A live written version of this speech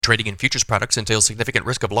Trading in futures products entails significant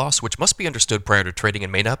risk of loss, which must be understood prior to trading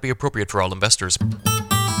and may not be appropriate for all investors.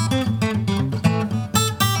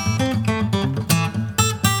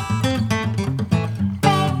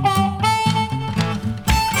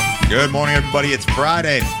 Good morning, everybody. It's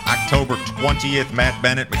Friday, October 20th. Matt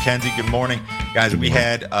Bennett, Mackenzie, good morning. Guys, we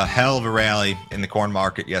had a hell of a rally in the corn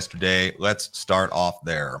market yesterday. Let's start off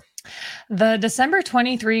there. The December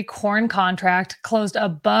 23 corn contract closed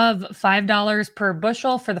above $5 per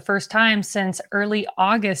bushel for the first time since early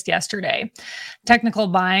August yesterday. Technical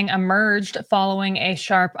buying emerged following a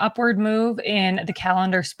sharp upward move in the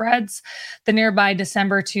calendar spreads. The nearby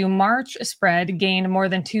December to March spread gained more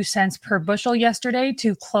than 2 cents per bushel yesterday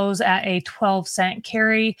to close at a 12-cent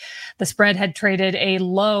carry. The spread had traded a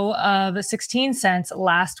low of 16 cents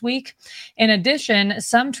last week. In addition,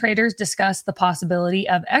 some traders discussed the possibility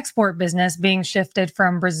of export business being shifted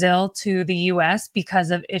from Brazil to the U.S.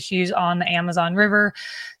 because of issues on the Amazon River.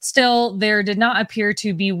 Still, there did not appear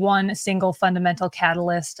to be one single fundamental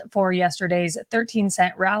catalyst for yesterday's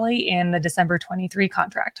 13-cent rally in the December 23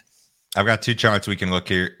 contract. I've got two charts we can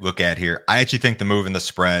look at here. I actually think the move in the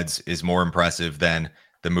spreads is more impressive than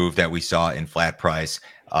the move that we saw in flat price.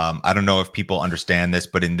 I don't know if people understand this,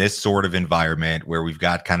 but in this sort of environment where we've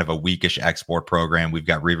got kind of a weakish export program, we've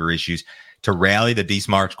got river issues, to rally the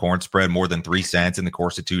March corn spread more than 3 cents in the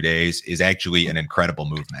course of 2 days is actually an incredible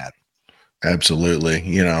move, Matt. Absolutely.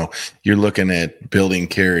 You know, you're looking at building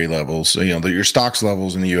carry levels, your stocks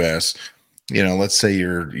levels in the U.S., let's say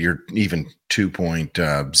you're even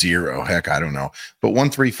 2.0, heck, I don't know, but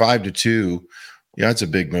 135 to 2, it's a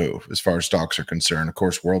big move as far as stocks are concerned. Of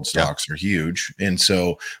course, world stocks are huge. And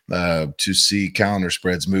so to see calendar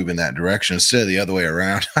spreads move in that direction instead of the other way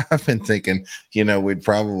around, I've been thinking, we'd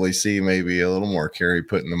probably see maybe a little more carry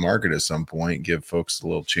put in the market at some point, give folks a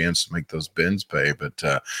little chance to make those bins pay. But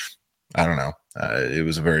I don't know. It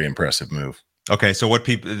was a very impressive move. Okay, so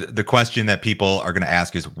the question that people are going to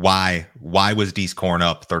ask is why was D's corn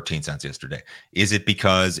up 13 cents yesterday? Is it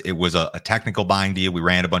because it was a technical buying deal? We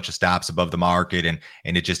ran a bunch of stops above the market and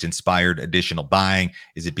it just inspired additional buying?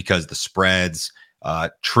 Is it because the spreads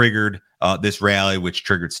triggered this rally, which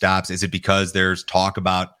triggered stops? Is it because there's talk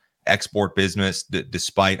about export business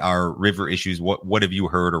despite our river issues? What have you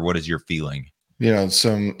heard, or what is your feeling?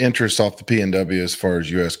 Some interest off the PNW as far as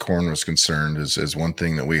U.S. corn was concerned is one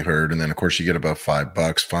thing that we heard. And then, of course, you get above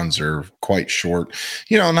 $5. Funds are quite short,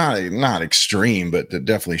 not extreme, but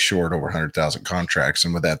definitely short, over 100,000 contracts.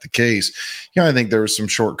 And with that the case, I think there was some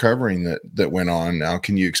short covering that went on. Now,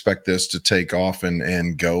 can you expect this to take off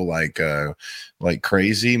and go like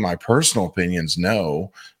crazy? My personal opinion's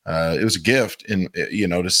no. It was a gift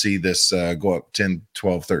to see this go up 10,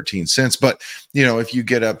 12, 13 cents. But, if you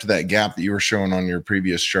get up to that gap that you were showing on your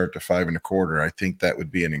previous chart to 5 1/4, I think that would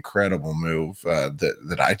be an incredible move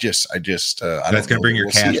that I just that's going to bring your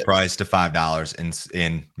cash price to $5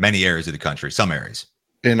 in many areas of the country, some areas.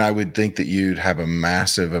 And I would think that you'd have a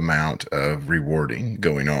massive amount of rewarding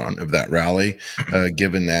going on of that rally,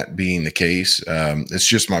 given that being the case. It's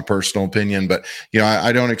just my personal opinion, but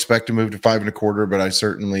I don't expect to move to 5 1/4, but I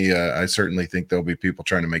certainly think there'll be people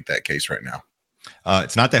trying to make that case right now.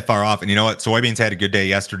 It's not that far off. And you know what? Soybeans had a good day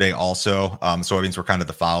yesterday also. Soybeans were kind of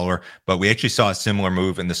the follower, but we actually saw a similar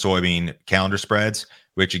move in the soybean calendar spreads,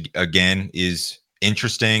 which again is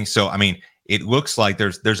interesting. So, it looks like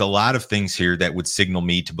there's a lot of things here that would signal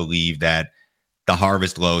me to believe that the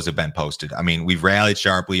harvest lows have been posted. We've rallied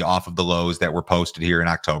sharply off of the lows that were posted here in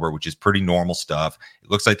October, which is pretty normal stuff. It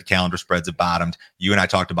looks like the calendar spreads have bottomed. You and I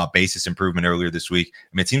talked about basis improvement earlier this week.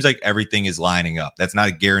 It seems like everything is lining up. That's not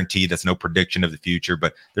a guarantee. That's no prediction of the future,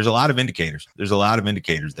 but there's a lot of indicators. There's a lot of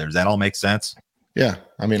indicators there. Does that all make sense? Yeah.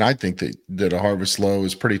 I think that a harvest low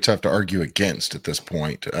is pretty tough to argue against at this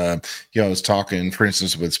point. I was talking, for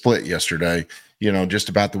instance, with Split yesterday, just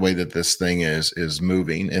about the way that this thing is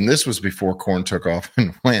moving. And this was before corn took off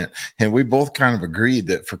and went. And we both kind of agreed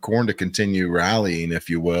that for corn to continue rallying, if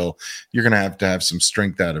you will, you're going to have some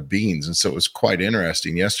strength out of beans. And so it was quite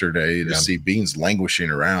interesting yesterday to see beans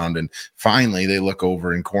languishing around. And finally they look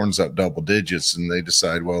over and corn's up double digits and they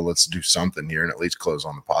decide, well, let's do something here and at least close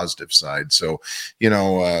on the positive side. So,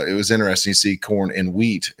 it was interesting to see corn and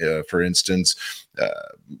wheat, for instance,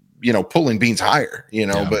 pulling beans higher,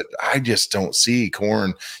 but I just don't see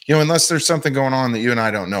corn, unless there's something going on that you and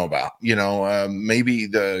I don't know about, maybe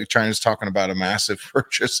China's talking about a massive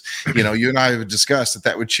purchase, you and I have discussed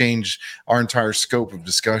that would change our entire scope of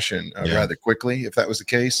discussion rather quickly. If that was the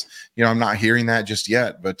case, I'm not hearing that just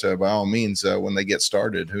yet, but by all means, when they get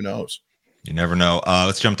started, who knows? You never know.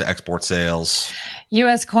 Let's jump to export sales.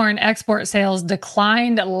 U.S. corn export sales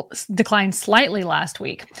declined slightly last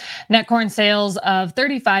week. Net corn sales of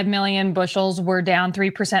 35 million bushels were down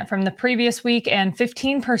 3% from the previous week and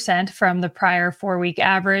 15% from the prior 4-week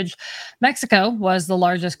average. Mexico was the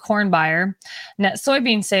largest corn buyer. Net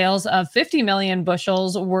soybean sales of 50 million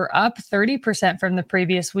bushels were up 30% from the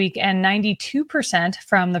previous week and 92%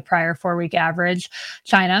 from the prior 4-week average.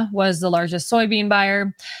 China was the largest soybean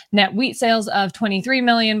buyer. Net wheat sales of 23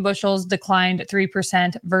 million bushels declined 3%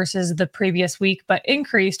 versus the previous week, but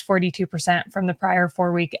increased 42% from the prior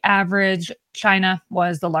 4-week average. China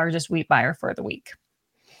was the largest wheat buyer for the week.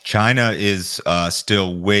 China is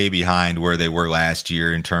still way behind where they were last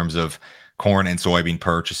year in terms of corn and soybean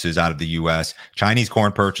purchases out of the U.S. Chinese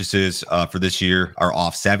corn purchases for this year are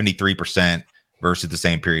off 73% versus the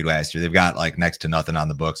same period last year. They've got like next to nothing on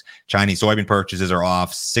the books. Chinese soybean purchases are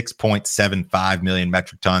off 6.75 million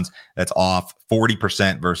metric tons. That's off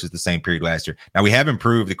 40% versus the same period last year. Now, we have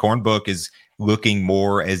improved. The corn book is looking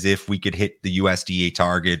more as if we could hit the USDA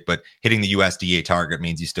target, but hitting the USDA target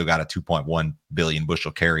means you still got a 2.1 billion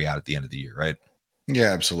bushel carry out at the end of the year, right?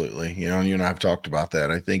 Yeah, absolutely. You and I have talked about that.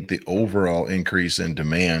 I think the overall increase in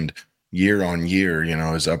demand year on year,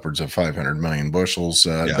 is upwards of 500 million bushels.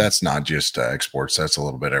 That's not just exports. That's a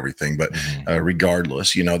little bit everything. But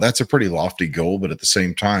regardless, that's a pretty lofty goal. But at the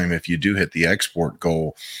same time, if you do hit the export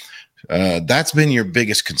goal, that's been your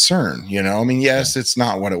biggest concern. Yes, it's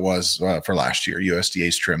not what it was for last year.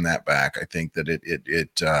 USDA's trimmed that back. I think that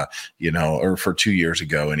it or for 2 years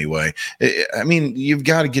ago anyway. You've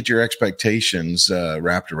got to get your expectations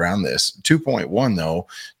wrapped around this. 2.1 though,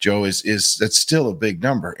 Joe, is that's still a big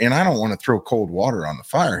number. And I don't want to throw cold water on the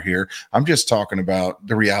fire here. I'm just talking about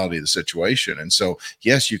the reality of the situation. And so,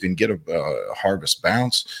 yes, you can get a harvest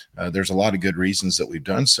bounce. There's a lot of good reasons that we've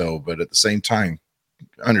done so, but at the same time,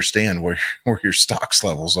 understand where your stocks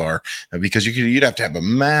levels are, because you'd have to have a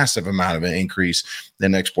massive amount of an increase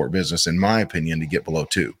in export business, in my opinion, to get below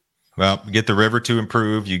 2. Well, get the river to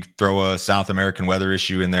improve. You throw a South American weather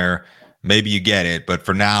issue in there, maybe you get it. But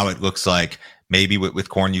for now, it looks like maybe with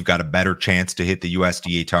corn, you've got a better chance to hit the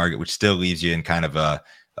USDA target, which still leaves you in kind of a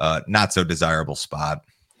not so desirable spot.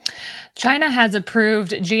 China has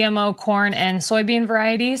approved GMO corn and soybean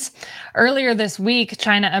varieties. Earlier this week,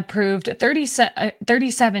 China approved 37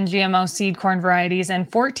 GMO seed corn varieties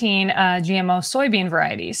and 14 GMO soybean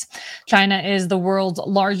varieties. China is the world's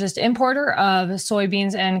largest importer of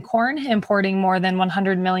soybeans and corn, importing more than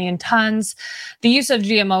 100 million tons. The use of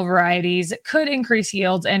GMO varieties could increase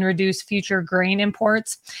yields and reduce future grain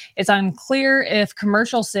imports. It's unclear if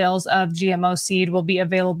commercial sales of GMO seed will be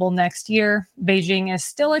available next year. Beijing is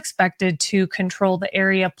still expected to control the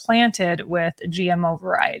area planted with GMO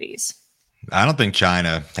varieties. I don't think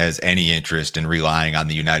China has any interest in relying on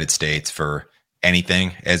the United States for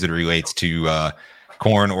anything as it relates to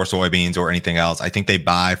corn or soybeans or anything else. I think they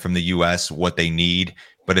buy from the U.S. what they need,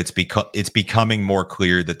 but it's becoming more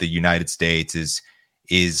clear that the United States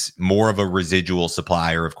is more of a residual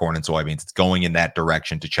supplier of corn and soybeans. It's going in that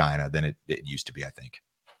direction to China than it used to be, I think.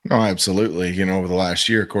 Oh, absolutely. Over the last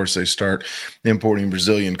year, of course, they start importing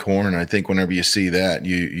Brazilian corn. I think whenever you see that,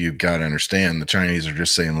 you've got to understand the Chinese are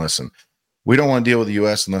just saying, listen, we don't want to deal with the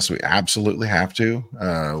U.S. unless we absolutely have to.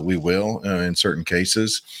 We will in certain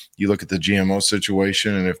cases. You look at the GMO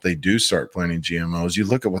situation, and if they do start planting GMOs, you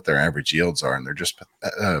look at what their average yields are, and they're just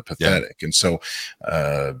pathetic. Yeah. And so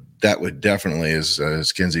that would definitely,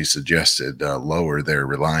 as Kinsey suggested, lower their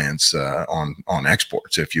reliance on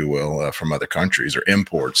exports, if you will, from other countries, or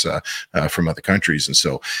imports from other countries. And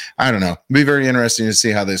so I don't know. It'll be very interesting to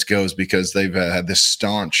see how this goes, because they've had this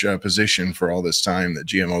staunch position for all this time that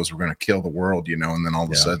GMOs were going to kill the world, and then all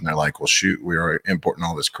of a sudden they're like, well, shoot, we are importing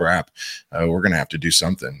all this crap. We're going to have to do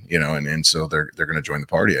something. And so they're going to join the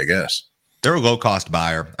party, I guess. They're a low cost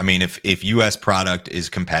buyer. I mean, if U.S. product is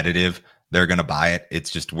competitive, they're going to buy it. It's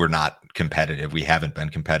just we're not competitive. We haven't been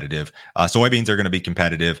competitive. Soybeans are going to be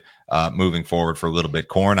competitive moving forward for a little bit.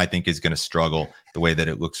 Corn, I think, is going to struggle the way that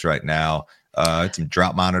it looks right now. Some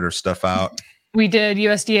drought monitor stuff out. We did.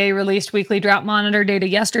 USDA released weekly drought monitor data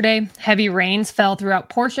yesterday. Heavy rains fell throughout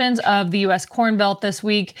portions of the U.S. Corn Belt this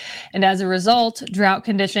week, and as a result, drought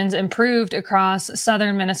conditions improved across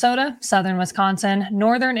southern Minnesota, southern Wisconsin,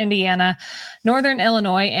 northern Indiana, northern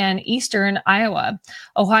Illinois, and eastern Iowa.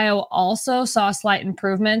 Ohio also saw slight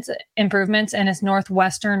improvements in its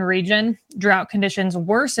northwestern region. Drought conditions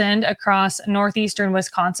worsened across northeastern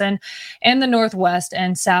Wisconsin and the northwest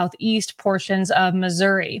and southeast portions of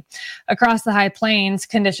Missouri. Across the High Plains,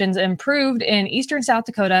 conditions improved in eastern South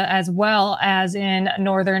Dakota as well as in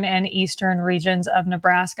northern and eastern regions of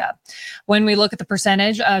Nebraska. When we look at the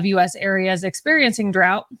percentage of U.S. areas experiencing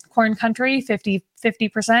drought, corn country 50%,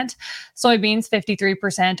 soybeans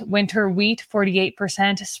 53%, winter wheat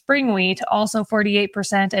 48%, spring wheat also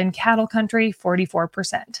 48%, and cattle country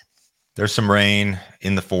 44%. There's some rain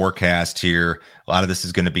in the forecast here. A lot of this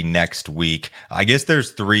is going to be next week. I guess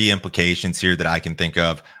there's 3 implications here that I can think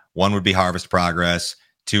of. 1 would be harvest progress.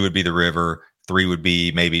 2 would be the river. 3 would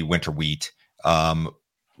be maybe winter wheat.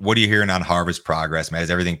 What are you hearing on harvest progress, man?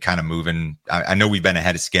 Is everything kind of moving? I know we've been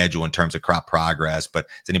ahead of schedule in terms of crop progress, but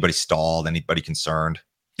is anybody stalled? Anybody concerned?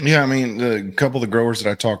 Yeah, I mean, a couple of the growers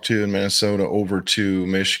that I talked to in Minnesota over to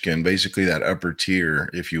Michigan, basically that upper tier,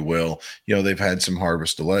 if you will, they've had some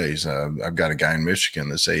harvest delays. I've got a guy in Michigan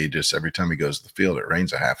that say just every time he goes to the field, it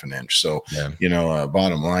rains a half an inch. So,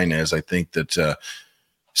 bottom line is, I think that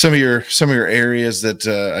some of your areas that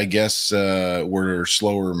I guess were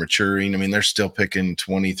slower maturing, I mean, they're still picking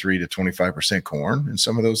 23 to 25% corn in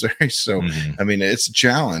some of those areas. So, I mean, it's a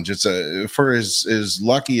challenge. It's for as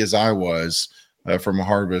lucky as I was. From a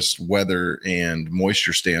harvest, weather, and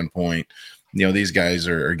moisture standpoint, these guys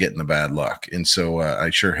are getting the bad luck. And so I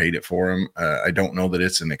sure hate it for them. I don't know that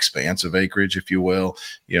it's an expansive acreage, if you will.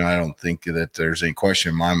 I don't think that there's any question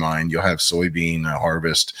in my mind. You'll have soybean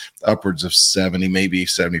harvest upwards of 70, maybe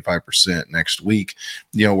 75% next week,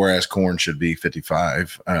 whereas corn should be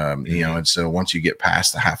 55. And so once you get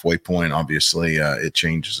past the halfway point, obviously it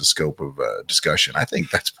changes the scope of discussion. I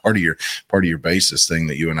think that's part of your basis thing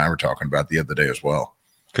that you and I were talking about the other day as well.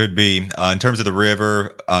 Could be. In terms of the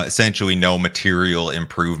river, essentially no material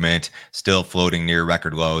improvement, still floating near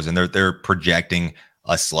record lows, and they're projecting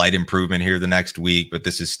a slight improvement here the next week, but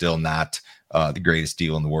this is still not the greatest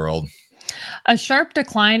deal in the world. A sharp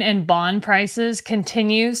decline in bond prices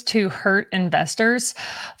continues to hurt investors.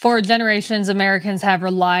 For generations, Americans have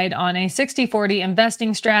relied on a 60-40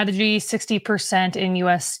 investing strategy, 60% in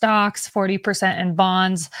U.S. stocks, 40% in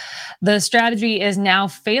bonds. The strategy is now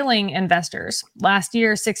failing investors. Last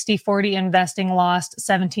year, 60-40 investing lost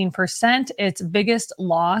 17%, its biggest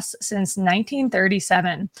loss since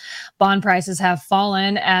 1937. Bond prices have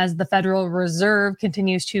fallen as the Federal Reserve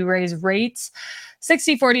continues to raise rates.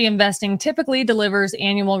 60-40 investing typically delivers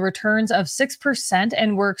annual returns of 6%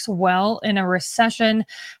 and works well in a recession.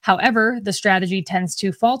 However, the strategy tends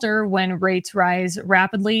to falter when rates rise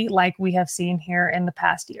rapidly, like we have seen here in the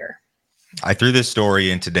past year. I threw this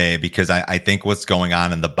story in today because I think what's going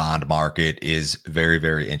on in the bond market is very,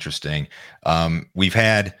 very interesting. We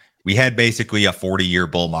had basically a 40-year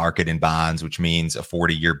bull market in bonds, which means a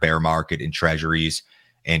 40-year bear market in treasuries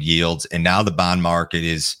and yields. And now the bond market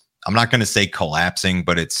is, I'm not going to say collapsing,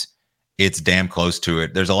 but it's damn close to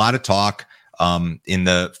it. There's a lot of talk in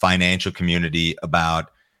the financial community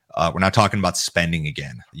about, we're not talking about spending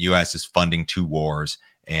again. The U.S. is funding 2 wars,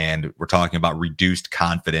 and we're talking about reduced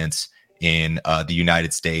confidence in the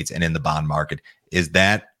United States and in the bond market. Is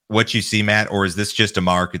that what you see, Matt, or is this just a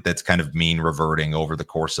market that's kind of mean reverting over the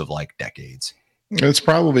course of like decades? It's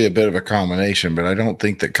probably a bit of a combination, but I don't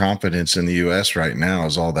think that confidence in the U.S. right now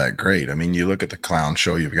is all that great. I mean, you look at the clown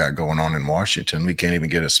show you've got going on in Washington. We can't even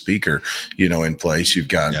get a speaker, in place. You've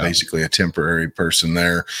got basically a temporary person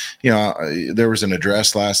there. There was an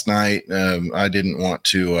address last night. I didn't want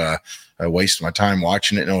to waste my time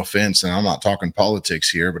watching it. No offense, and I'm not talking politics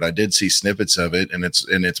here, but I did see snippets of it, and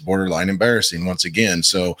it's borderline embarrassing once again.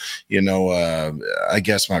 So, I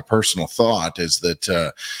guess my personal thought is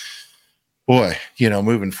that.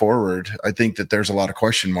 Moving forward, I think that there's a lot of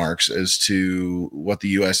question marks as to what the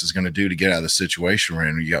U.S. is going to do to get out of the situation we're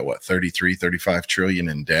in. You got 35 trillion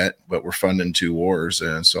in debt, but we're funding 2 wars.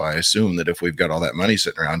 And so I assume that if we've got all that money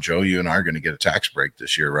sitting around, Joe, you and I are going to get a tax break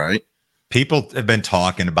this year, right? People have been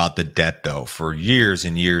talking about the debt though for years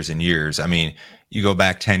and years and years. I mean, you go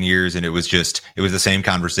back 10 years and it was the same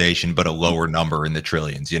conversation, but a lower number in the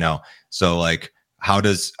trillions, So like, how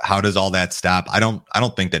does all that stop? I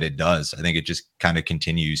don't think that it does. I think it just kind of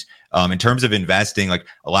continues. In terms of investing, like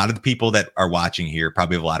a lot of the people that are watching here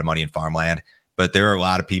probably have a lot of money in farmland, but there are a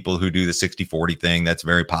lot of people who do the 60-40 thing that's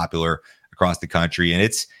very popular across the country. And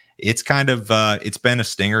it's kind of it's been a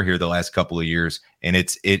stinger here the last couple of years. And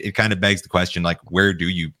it kind of begs the question, like, where do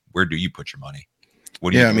you put your money?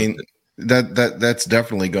 What do you do? I mean, that's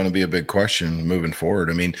definitely going to be a big question moving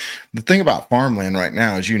forward. I mean, the thing about farmland right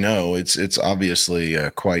now, as you know, it's obviously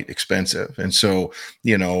quite expensive. And so,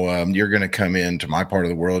 you're going to come into my part of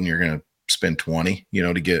the world and you're going to spend 20,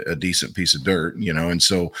 to get a decent piece of dirt, and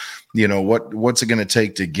so, what's it going to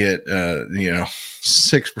take to get,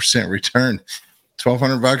 6% return?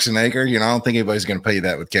 $1,200 an acre. I don't think anybody's going to pay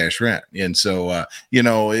that with cash rent. And so,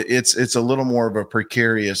 it's a little more of a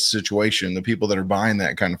precarious situation. The people that are buying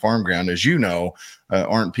that kind of farm ground, as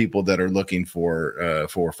aren't people that are looking for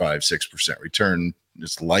 4, 5, 6% return.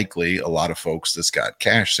 It's likely a lot of folks that's got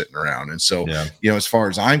cash sitting around. And so, as far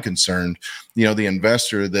as I'm concerned, the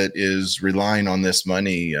investor that is relying on this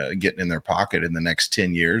money getting in their pocket in the next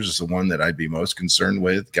 10 years is the one that I'd be most concerned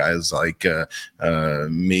with. Guys like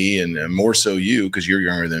me and more so you, because you're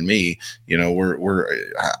younger than me, I'm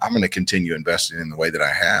going to continue investing in the way that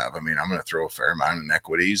I have. I mean, I'm going to throw a fair amount in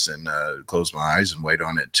equities and close my eyes and wait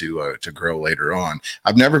on it to grow later on.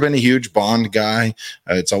 I've never been a huge bond guy.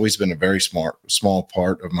 It's always been a very small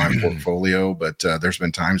part of my portfolio, but there's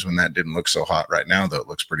been times when that didn't look so hot. Right now, though, it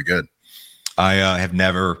looks pretty good. I've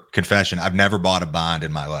never bought a bond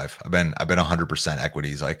in my life. I've been 100%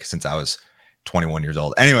 equities like since I was 21 years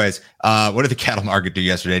old. Anyways, what did the cattle market do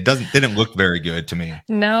yesterday? It didn't look very good to me.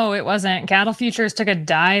 No, it wasn't. Cattle futures took a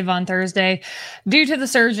dive on Thursday due to the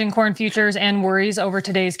surge in corn futures and worries over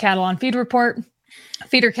today's cattle on feed report.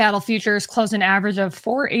 Feeder cattle futures closed an average of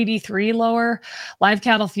 $4.83 lower. Live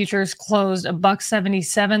cattle futures closed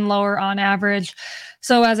 $1.77 lower on average.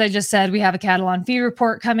 So as I just said, we have a cattle on feed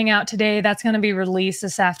report coming out today. That's going to be released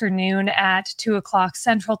this afternoon at 2:00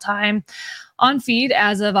 Central Time. On feed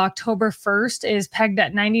as of October 1st is pegged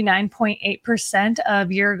at 99.8%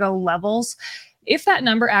 of year-ago levels. If that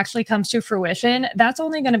number actually comes to fruition, that's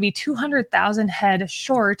only going to be 200,000 head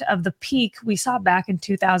short of the peak we saw back in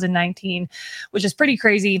 2019, which is pretty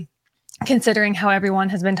crazy considering how everyone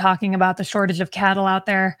has been talking about the shortage of cattle out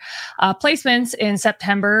there. Placements in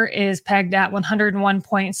September is pegged at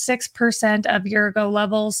 101.6% of year-ago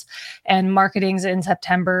levels, and marketings in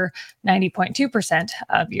September, 90.2%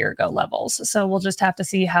 of year-ago levels. So we'll just have to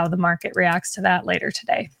see how the market reacts to that later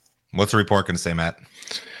today. What's the report going to say, Matt?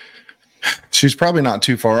 She's probably not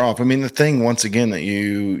too far off. I mean, the thing, once again, that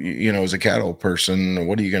you as a cattle person,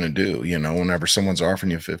 what are you going to do? Whenever someone's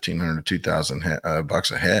offering you $1,500 to $2,000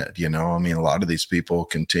 bucks a head, I mean, a lot of these people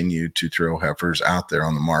continue to throw heifers out there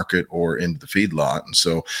on the market or into the feed lot. And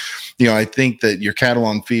so, I think that your cattle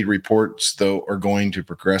on feed reports, though, are going to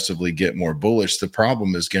progressively get more bullish. The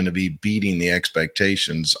problem is going to be beating the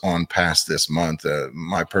expectations on past this month.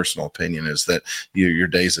 My personal opinion is that your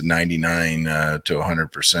days of 99 to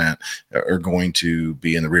 100% are going to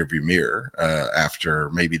be in the rearview mirror after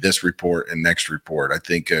maybe this report and next report. I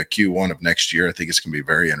think Q1 of next year, I think it's going to be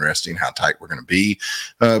very interesting how tight we're going to be.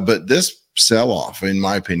 But this sell-off, in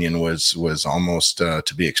my opinion, was almost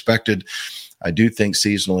to be expected. I do think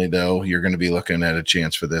seasonally, though, you're going to be looking at a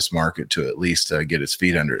chance for this market to at least get its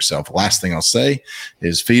feet under itself. Last thing I'll say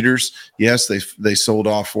is feeders. Yes, they sold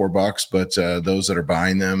off $4, but those that are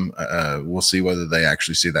buying them, we'll see whether they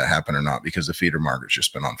actually see that happen or not, because the feeder market's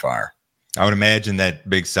just been on fire. I would imagine that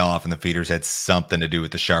big sell-off in the feeders had something to do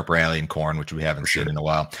with the sharp rally in corn, which we haven't seen in a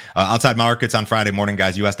while. Outside markets on Friday morning,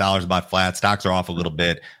 guys, U.S. dollars about flat. Stocks are off a little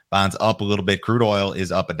bit. Bonds up a little bit. Crude oil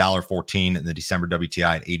is up $1.14 in the December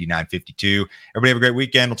WTI at 89.52. Everybody have a great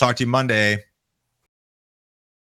weekend. We'll talk to you Monday.